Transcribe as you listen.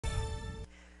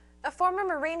A former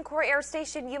Marine Corps Air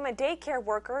Station Yuma daycare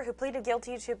worker who pleaded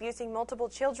guilty to abusing multiple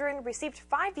children received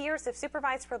 5 years of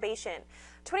supervised probation.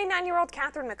 29-year-old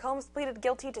Catherine McCombs pleaded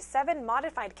guilty to 7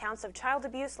 modified counts of child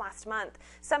abuse last month.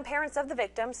 Some parents of the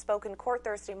victims spoke in court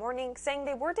Thursday morning, saying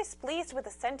they were displeased with the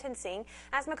sentencing,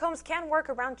 as McCombs can work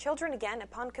around children again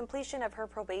upon completion of her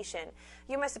probation.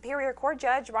 Yuma Superior Court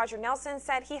Judge Roger Nelson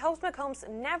said he hopes McCombs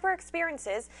never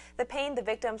experiences the pain the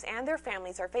victims and their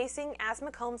families are facing, as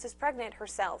McCombs is pregnant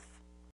herself.